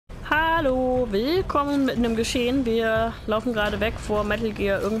Hallo, willkommen mitten im Geschehen. Wir laufen gerade weg vor Metal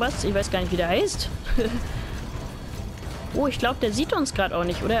Gear irgendwas. Ich weiß gar nicht, wie der heißt. Oh, ich glaube, der sieht uns gerade auch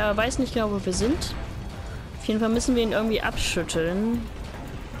nicht, oder? Er weiß nicht genau, wo wir sind. Auf jeden Fall müssen wir ihn irgendwie abschütteln.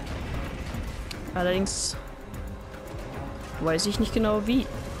 Allerdings weiß ich nicht genau wie.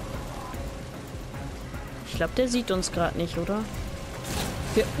 Ich glaube, der sieht uns gerade nicht, oder?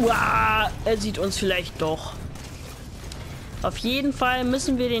 Uah, er sieht uns vielleicht doch. Auf jeden Fall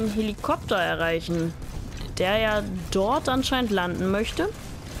müssen wir den Helikopter erreichen, der ja dort anscheinend landen möchte.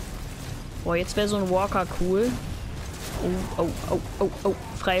 Boah, jetzt wäre so ein Walker cool. Oh, oh, oh, oh, oh.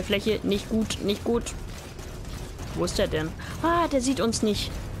 Freie Fläche. Nicht gut, nicht gut. Wo ist der denn? Ah, der sieht uns nicht.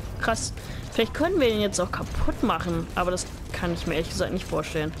 Krass. Vielleicht können wir ihn jetzt auch kaputt machen. Aber das kann ich mir ehrlich gesagt nicht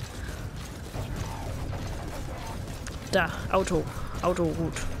vorstellen. Da, Auto. Auto,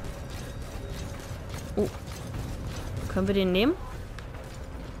 gut. Oh. Können wir den nehmen?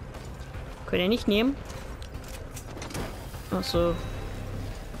 Können wir den nicht nehmen? Ach so.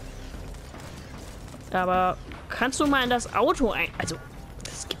 Aber kannst du mal in das Auto ein... Also,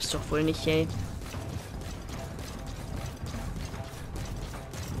 das gibt's doch wohl nicht, ey.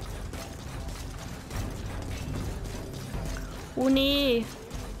 Oh nee.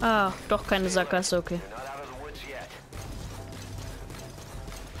 Ah, doch keine Sackgasse, okay.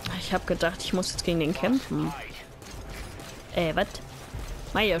 Ich habe gedacht, ich muss jetzt gegen den kämpfen. Was?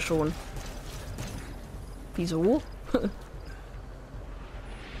 Mach ja schon. Wieso?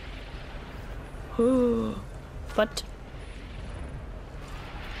 Was?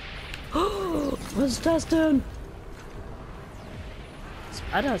 Was ist das denn? Was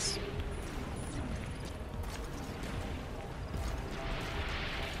war das?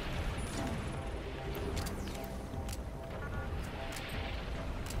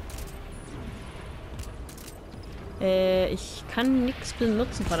 Ich kann nichts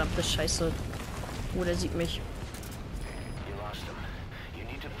benutzen, verdammte Scheiße. Oh, der sieht mich.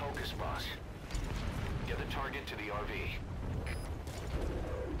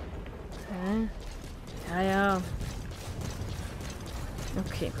 Ja, ja.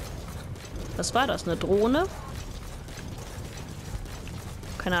 Okay. Was war das? Eine Drohne?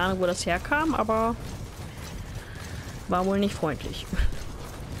 Keine Ahnung, wo das herkam, aber war wohl nicht freundlich.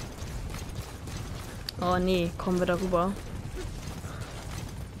 Oh nee, kommen wir darüber.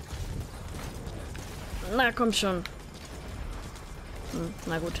 Na, komm schon.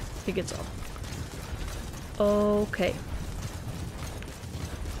 Na gut, hier geht's auch. Okay.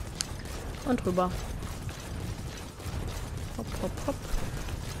 Und rüber. Hopp, hopp, hopp.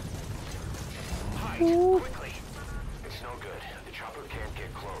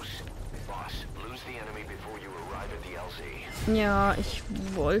 Ja, ich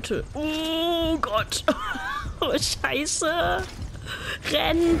wollte... Oh Gott. Oh, Scheiße.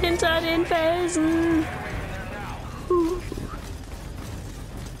 Rennen hinter den Felsen.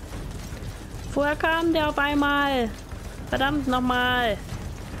 Vorher kam der auf einmal. Verdammt nochmal.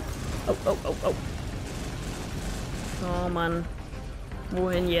 Oh, oh, oh, oh. Oh Mann.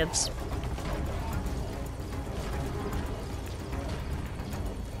 Wohin jetzt?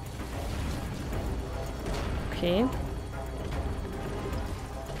 Okay.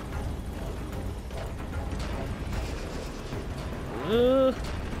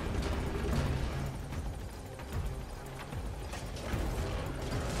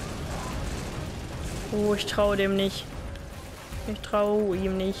 Oh, ich traue dem nicht. Ich traue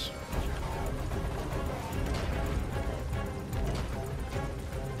ihm nicht.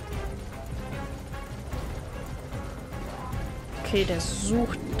 Okay, der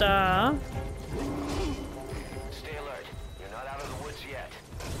sucht da.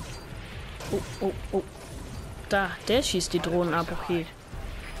 Oh, oh, oh. Da, der schießt die Drohnen ab, okay.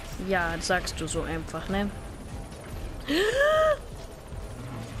 Ja, sagst du so einfach, ne?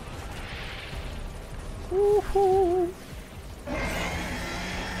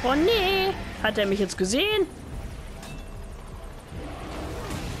 Oh nee! Hat er mich jetzt gesehen?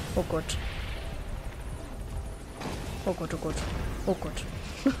 Oh Gott. Oh Gott, oh Gott. Oh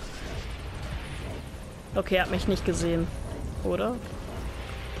Gott. Okay, er hat mich nicht gesehen. Oder?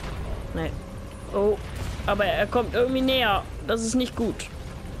 Nee. Oh. Aber er kommt irgendwie näher. Das ist nicht gut.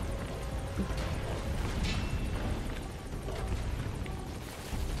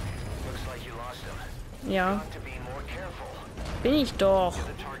 Ja. Bin ich doch.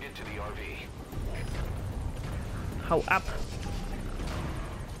 Hau ab.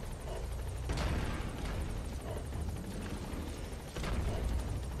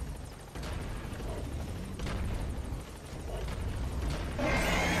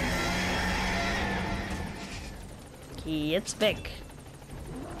 Geh jetzt weg.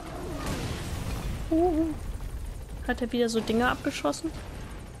 Hat er wieder so Dinge abgeschossen?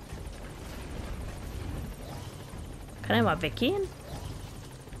 Kann er mal weggehen?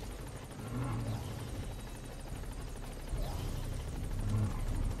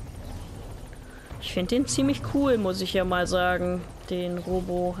 Ich finde den ziemlich cool, muss ich ja mal sagen. Den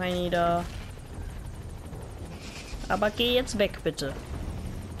Robo-Heini da. Aber geh jetzt weg, bitte.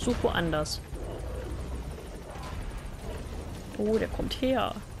 Such woanders. Oh, der kommt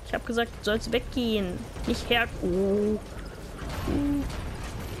her. Ich habe gesagt, du sollst weggehen. Nicht her... Oh.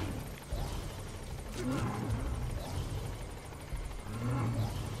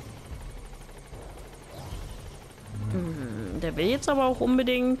 Der will jetzt aber auch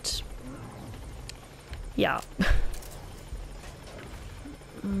unbedingt... Ja.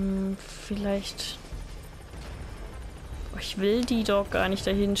 Vielleicht... Oh, ich will die doch gar nicht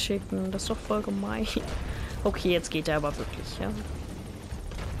dahin schicken. Das ist doch voll gemein. Okay, jetzt geht er aber wirklich, ja.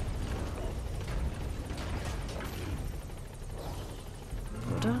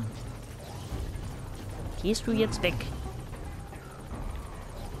 Oder? Gehst du jetzt weg?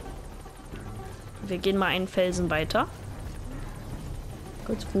 Wir gehen mal einen Felsen weiter.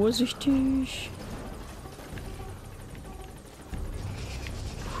 Ganz vorsichtig.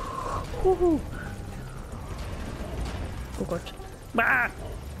 Oh Gott. Ah!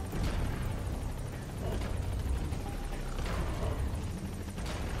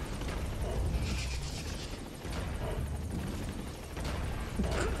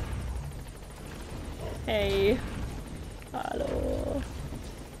 Hey. Hallo.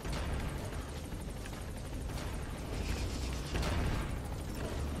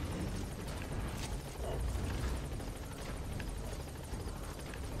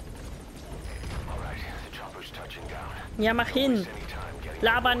 Ja, mach hin.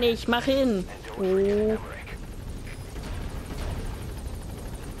 Laber nicht, mach hin. Oh.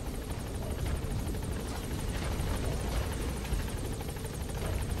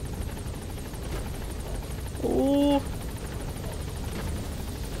 Oh.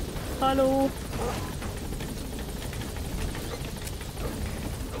 Hallo.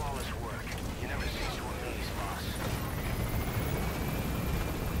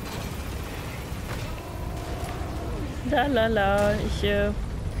 Lalala,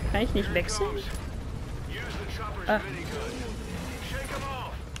 kann ich nicht wechseln? Ah.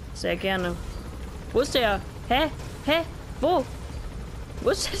 Sehr gerne. Wo ist der? Hä? Hä? Wo? Wo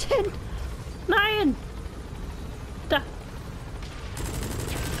ist der denn? Nein! Da!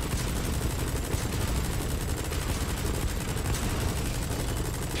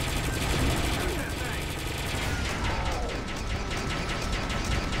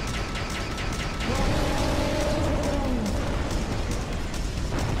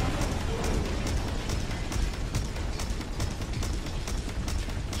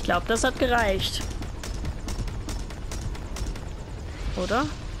 Ich glaube, das hat gereicht. Oder?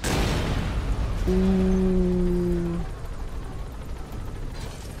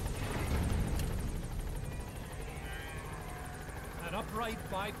 An upright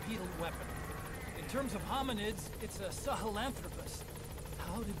bipedal weapon. In terms of hominids, it's a sahelanthropus.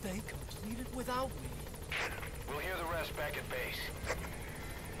 How did they complete it without me? We'll hear the rest back at base.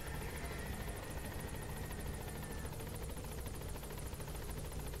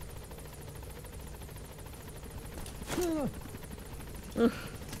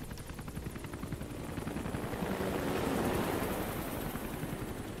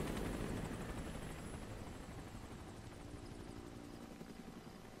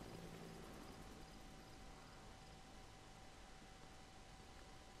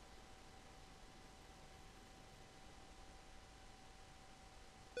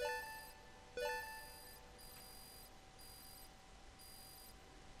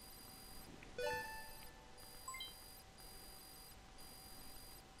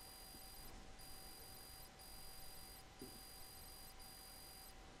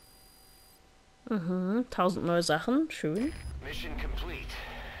 Mhm, 1000 neue Sachen, schön. Mission complete.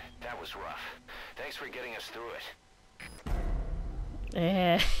 That was rough. Thanks for getting us through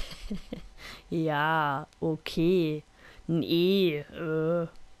it. Ja, okay. Nee,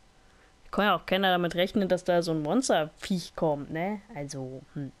 kann ja auch keiner damit rechnen, dass da so ein Monsterviech kommt, ne? Also,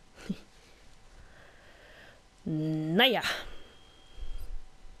 Naja.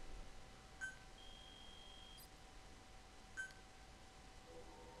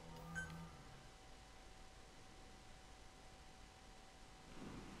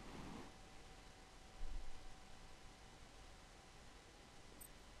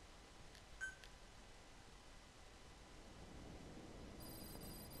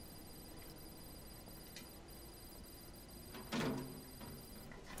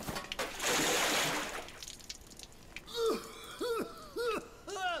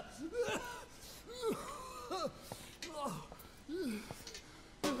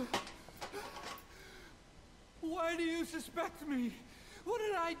 me. What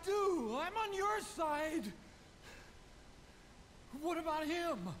did I do? I'm on your side. What about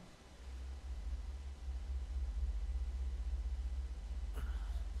him?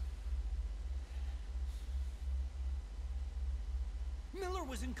 Miller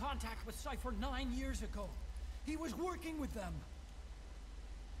was in contact with Cypher 9 years ago. He was working with them.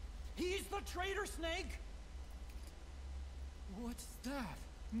 He's the traitor, Snake! What's that?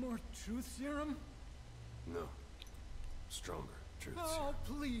 More truth serum? No. Stronger truth serum. Oh,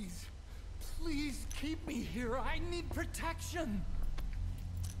 please. Please keep me here. I need protection.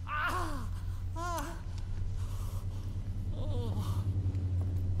 Ah! Ah! Oh.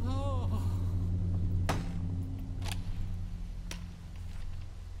 Oh.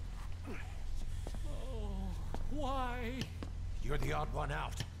 Why? You're the odd one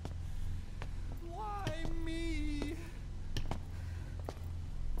out. Why me?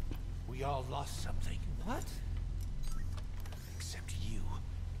 We all lost something. What? Except you.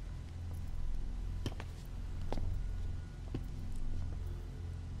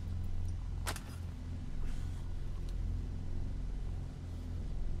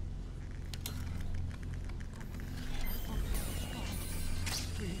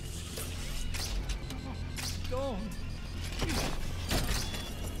 Don't.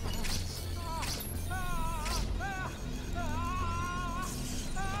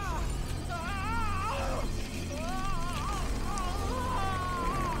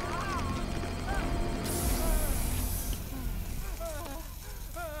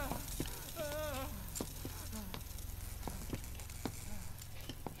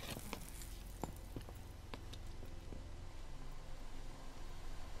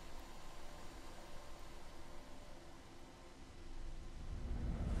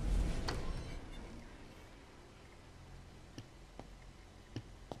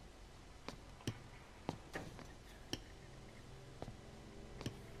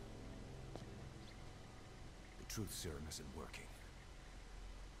 Truth serum isn't working.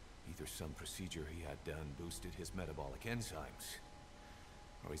 Either some procedure he had done boosted his metabolic enzymes,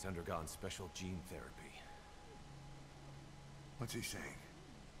 or he's undergone special gene therapy. What's he saying?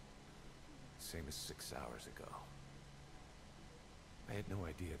 Same as 6 hours ago. I had no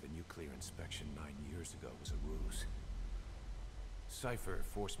idea the nuclear inspection 9 years ago was a ruse. Cypher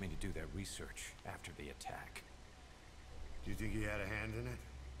forced me to do that research after the attack. Do you think he had a hand in it?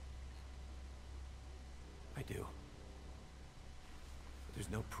 I do. But there's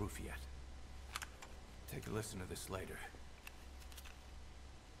no proof yet. Take a listen to this later.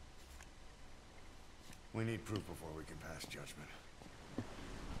 We need proof before we can pass judgment.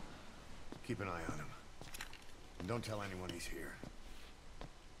 Keep an eye on him. And don't tell anyone he's here.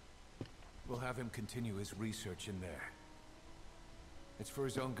 We'll have him continue his research in there. It's for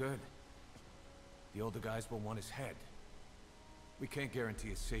his own good. The older guys will want his head. We can't guarantee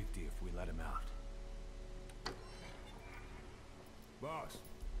his safety if we let him out. Boss.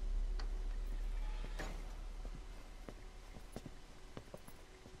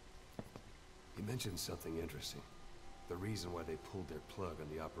 He mentioned something interesting. The reason why they pulled their plug on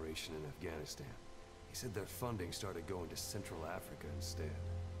the operation in Afghanistan. He said their funding started going to Central Africa instead.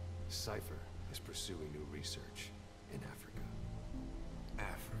 Cypher is pursuing new research in Africa.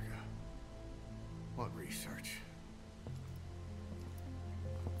 Africa. What research?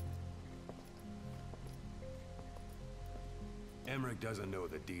 Emmerich doesn't know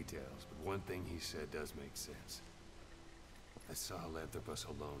the details, but one thing he said does make sense. That Sahelanthropus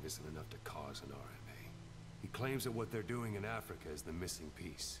alone isn't enough to cause an RMA. He claims that what they're doing in Africa is the missing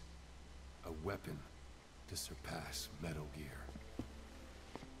piece. A weapon to surpass Metal Gear.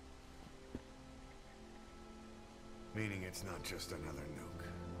 Meaning it's not just another nuke.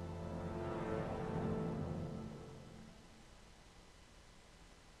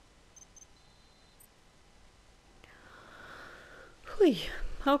 Hui,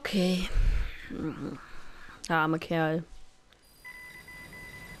 okay. Armer Kerl.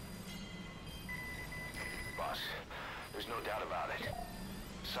 Boss, there's no doubt about it.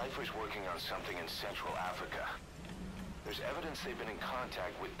 Cypher's working on something in Central Africa. There's evidence they've been in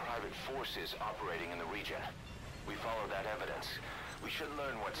contact with private forces operating in the region. We follow that evidence. We should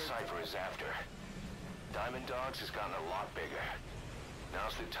learn what Cypher is after. Diamond Dogs has gotten a lot bigger.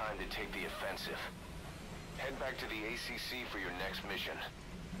 Now's the time to take the offensive. Head back to the ACC for your next mission.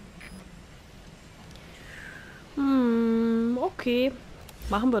 Okay.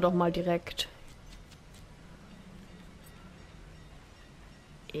 Machen wir doch mal direkt.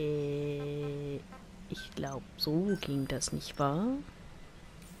 Ich glaube, so ging das nicht wahr?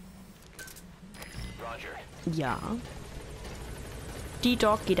 Roger. Ja. Die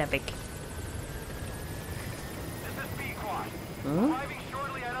Dog geht er weg. This is B-Quad. Hm?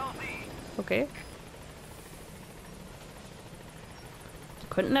 Okay. Wir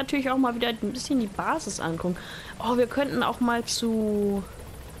könnten natürlich auch mal wieder ein bisschen die Basis angucken. Oh, wir könnten auch mal zu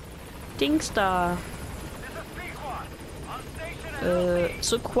Dings da.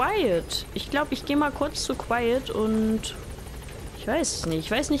 Zu Quiet. Ich glaube, ich gehe mal kurz zu Quiet und ich weiß es nicht. Ich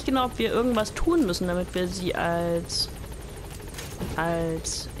weiß nicht genau, ob wir irgendwas tun müssen, damit wir sie als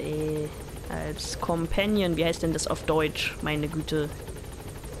Companion, wie heißt denn das auf Deutsch? Meine Güte.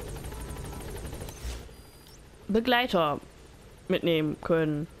 Begleiter mitnehmen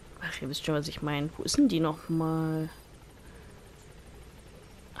können. Ach, ihr wisst schon, was ich meine. Wo ist denn die nochmal?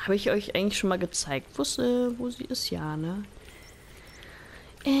 Habe ich euch eigentlich schon mal gezeigt, wo sie ist? Ja, ne?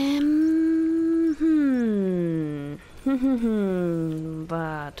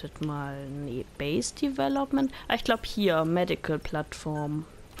 Wartet mal. Nee, Base Development. Ah, ich glaube hier, Medical Plattform.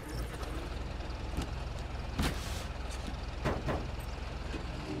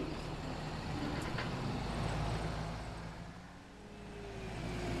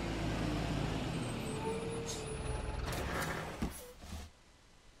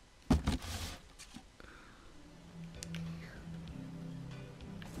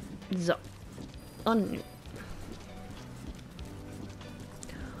 So. Und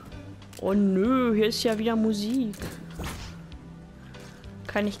oh nö, hier ist ja wieder Musik.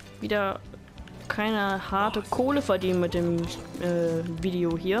 Kann ich wieder keine harte Kohle verdienen mit dem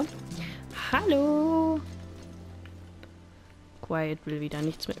Video hier. Hallo. Quiet will wieder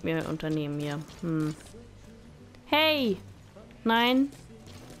nichts mit mir unternehmen hier. Hey. Nein.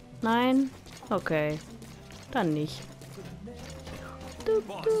 Nein. Okay. Dann nicht.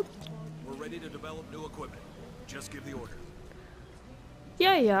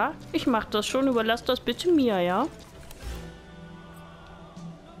 Ja, ja, ich mach das schon. Überlass das bitte mir, ja?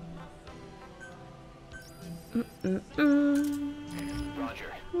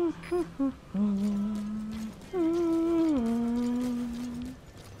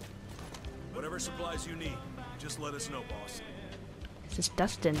 Whatever supplies you need, just let us know, boss. Was ist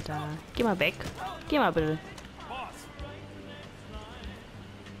das denn da? Geh mal weg. Geh mal bitte.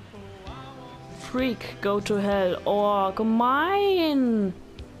 Freak, go to hell. Oh, gemein.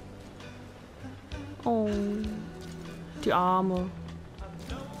 Oh, die Arme.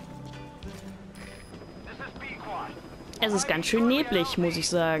 Es ist ganz schön neblig, muss ich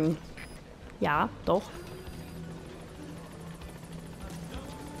sagen. Ja, doch.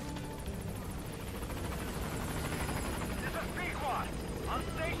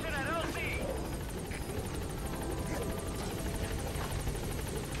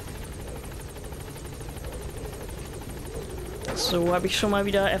 So, habe ich schon mal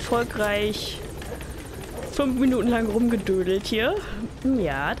wieder erfolgreich 5 Minuten lang rumgedödelt hier.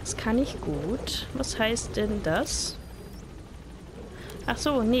 Ja, das kann ich gut. Was heißt denn das? Ach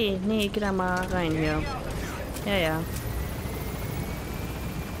so, nee, geh da mal rein hier. Ja, ja.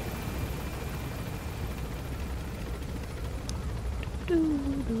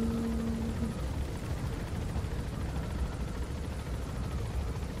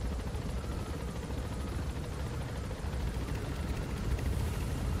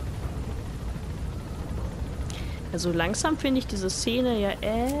 Also langsam finde ich diese Szene ja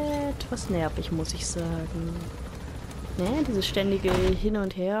etwas nervig, muss ich sagen. Ne, dieses ständige Hin-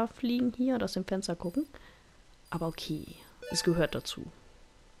 und Herfliegen hier und aus dem Fenster gucken. Aber okay, es gehört dazu.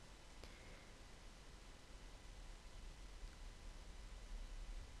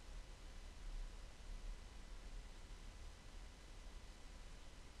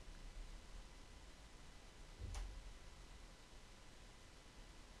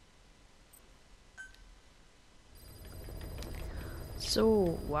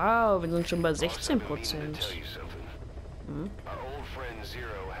 So, wow, wir sind schon bei 16%. Our old friend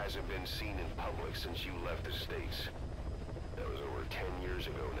Zero hasn't been seen in public since you left the States. That was over 10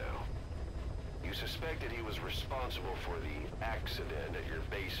 years ago now. You suspected he was responsible for the accident at your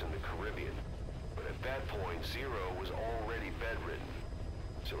base in the Caribbean. But at that point, Zero was already bedridden.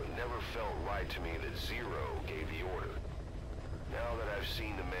 So it never felt right to me that Zero gave the order. Now that I've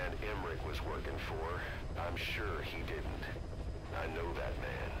seen the man Emmerich was working for, I'm sure he didn't. I know that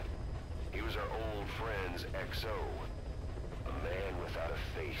man. He was our old friend's XO. A man without a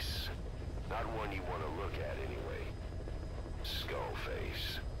face. Not one you want to look at anyway.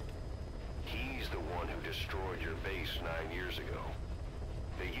 Skullface. He's the one who destroyed your base 9 years ago.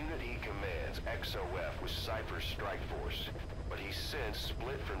 The unit he commands, XOF, was Cypher's strike force. But he's since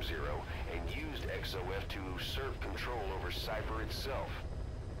split from Zero and used XOF to usurp control over Cypher itself.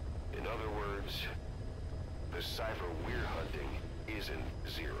 In other words, the Cypher we're hunting isn't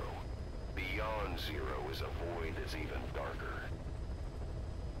Zero. Beyond Zero is a void that's even darker.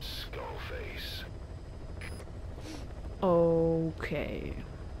 Skullface. Okay.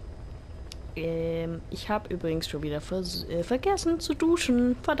 Ich habe übrigens schon wieder vergessen zu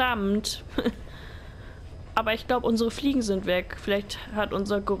duschen. Verdammt. Aber ich glaube, unsere Fliegen sind weg. Vielleicht hat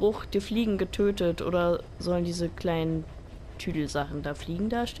unser Geruch die Fliegen getötet. Oder sollen diese kleinen Tüdelsachen da Fliegen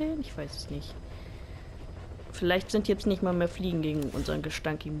darstellen? Ich weiß es nicht. Vielleicht sind jetzt nicht mal mehr Fliegen gegen unseren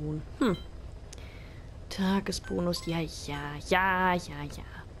Gestank immun. Tagesbonus. Ja.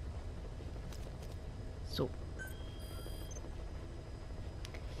 So.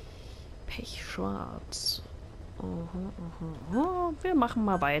 Pechschwarz. Wir machen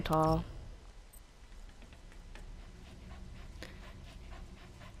mal weiter.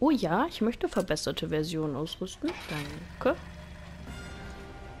 Oh ja, ich möchte verbesserte Versionen ausrüsten. Danke.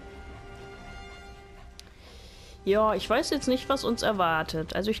 Ja, ich weiß jetzt nicht, was uns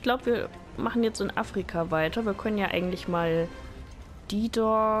erwartet. Also ich glaube, wir machen jetzt in Afrika weiter. Wir können ja eigentlich mal die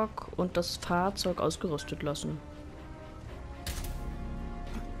Dog und das Fahrzeug ausgerüstet lassen.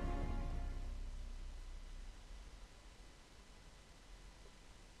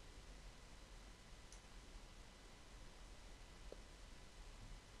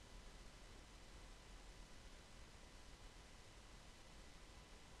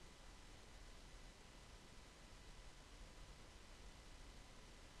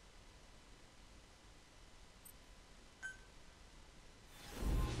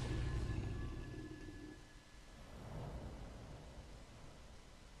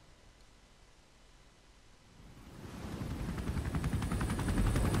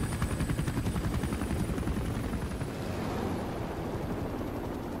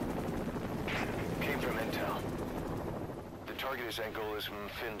 Angola's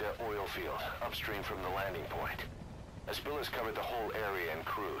Mfinda oil field, upstream from the landing point. A spill has covered the whole area and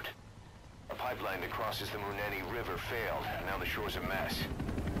crude. A pipeline that crosses the Muneni River failed, and now the shore's a mess.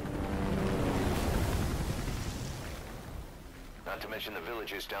 Not to mention the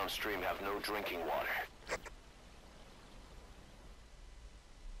villages downstream have no drinking water.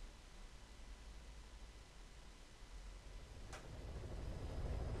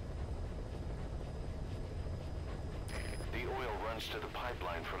 To the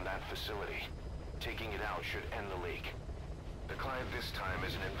pipeline from that facility. Taking it out should end the leak. The client this time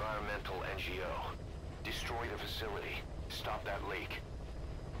is an environmental NGO. Destroy the facility. Stop that leak.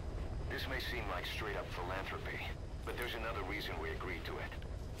 This may seem like straight-up philanthropy, but there's another reason we agreed to it.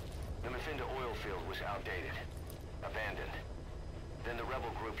 The Mfinda oil field was outdated, abandoned. Then the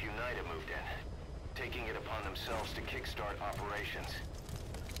rebel group United moved in, taking it upon themselves to kickstart operations.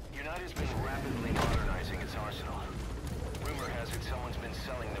 United's been rapidly modernizing its arsenal. Rumor has it someone's been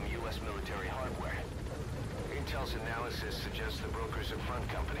selling them U.S. military hardware. Intel's analysis suggests the broker's a front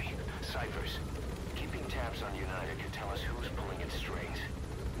company, Cyphers. Keeping tabs on United could tell us who's pulling its strings.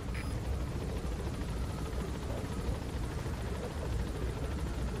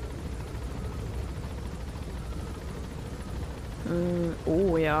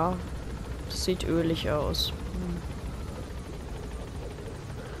 Oh ja, das sieht ölig aus.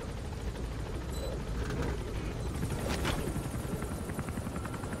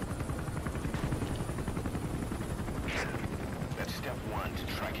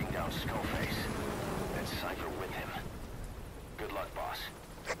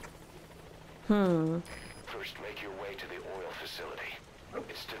 First, make your way to the oil facility.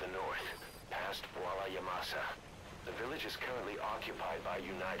 It's to the north, past Wala Yamasa. The village is currently occupied by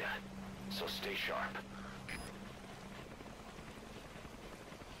United, so stay sharp.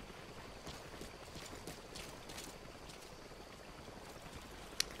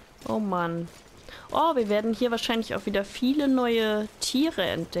 Oh Mann. Oh, wir werden hier wahrscheinlich auch wieder viele neue Tiere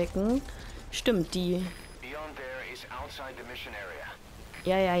entdecken. Stimmt, die... Beyond there is outside the mission area.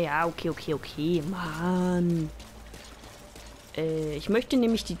 Ja, okay, Mann. Ich möchte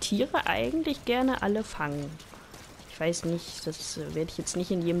nämlich die Tiere eigentlich gerne alle fangen. Ich weiß nicht, das werde ich jetzt nicht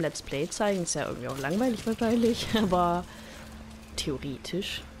in jedem Let's Play zeigen. Ist ja irgendwie auch langweilig wahrscheinlich, aber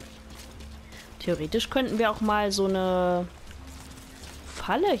theoretisch. Theoretisch könnten wir auch mal so eine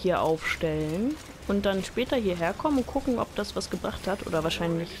Falle hier aufstellen und dann später hierher kommen und gucken, ob das was gebracht hat oder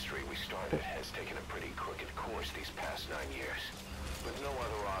wahrscheinlich...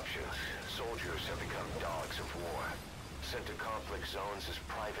 Sent to conflict zones as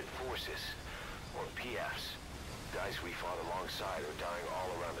private forces, or PFs. Guys we fought alongside are dying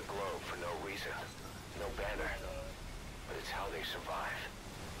all around the globe for no reason. No banner. But it's how they survive.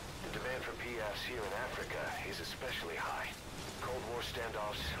 The demand for PFs here in Africa is especially high. Cold War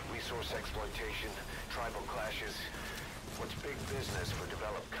standoffs, resource exploitation, tribal clashes. What's big business for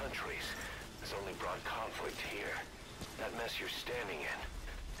developed countries has only brought conflict here. That mess you're standing in,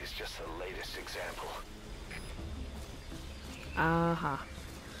 is just the latest example. Aha.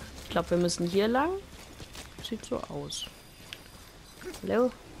 Ich glaube, wir müssen hier lang. Sieht so aus.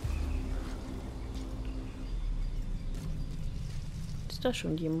 Hallo? Ist da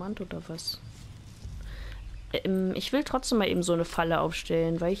schon jemand oder was? Ich will trotzdem mal eben so eine Falle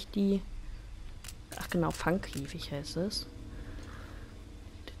aufstellen, weil ich die... Ach genau, Fangkäfig heißt es.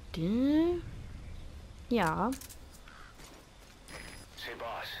 Ja. Say,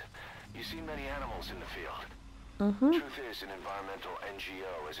 boss, you see many animals in the field. Mhm. Truth is, an environmental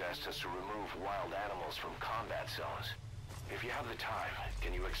NGO has asked us to remove wild animals from combat zones. If you have the time,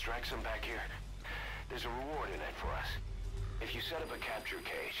 can you extract some back here? There's a reward in it for us. If you set up a capture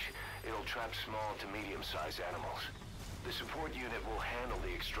cage, it'll trap small to medium-sized animals. The support unit will handle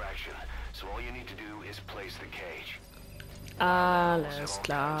the extraction, so all you need to do is place the cage. Alles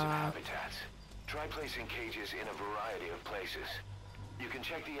klar. Try placing cages in a variety of places. You can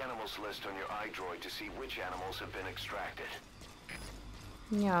check the animals list on your iDroid to see which animals have been extracted.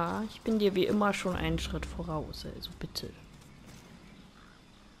 Ja, ich bin dir wie immer schon einen Schritt voraus, also bitte.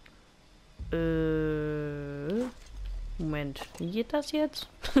 Moment, wie geht das jetzt?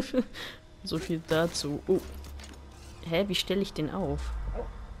 So viel dazu. Oh. Hä, wie stelle ich den auf?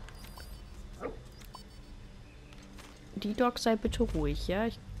 Die Dog, sei bitte ruhig, ja?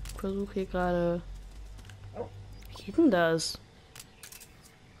 Ich versuche hier gerade... Wie geht denn das?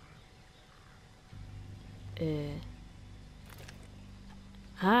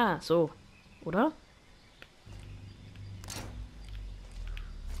 Ah, so. Oder?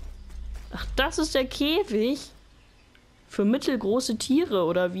 Ach, das ist der Käfig? Für mittelgroße Tiere,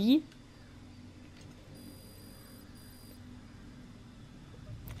 oder wie?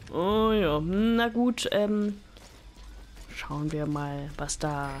 Oh ja, na gut, schauen wir mal, was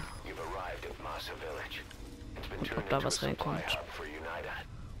da... Ob da was reinkommt.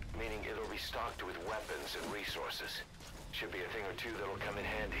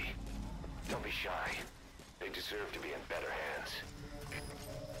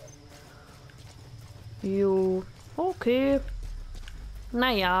 Jo, okay.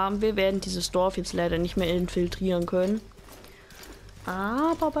 Naja, wir werden dieses Dorf jetzt leider nicht mehr infiltrieren können.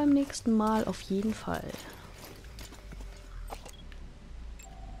 Aber beim nächsten Mal auf jeden Fall.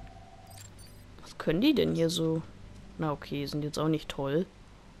 Was können die denn hier so? Na okay, sind jetzt auch nicht toll.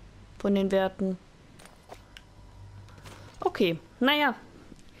 Von den Werten. Okay, naja.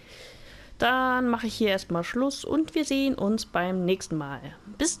 Dann mache ich hier erstmal Schluss und wir sehen uns beim nächsten Mal.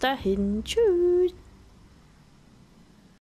 Bis dahin. Tschüss.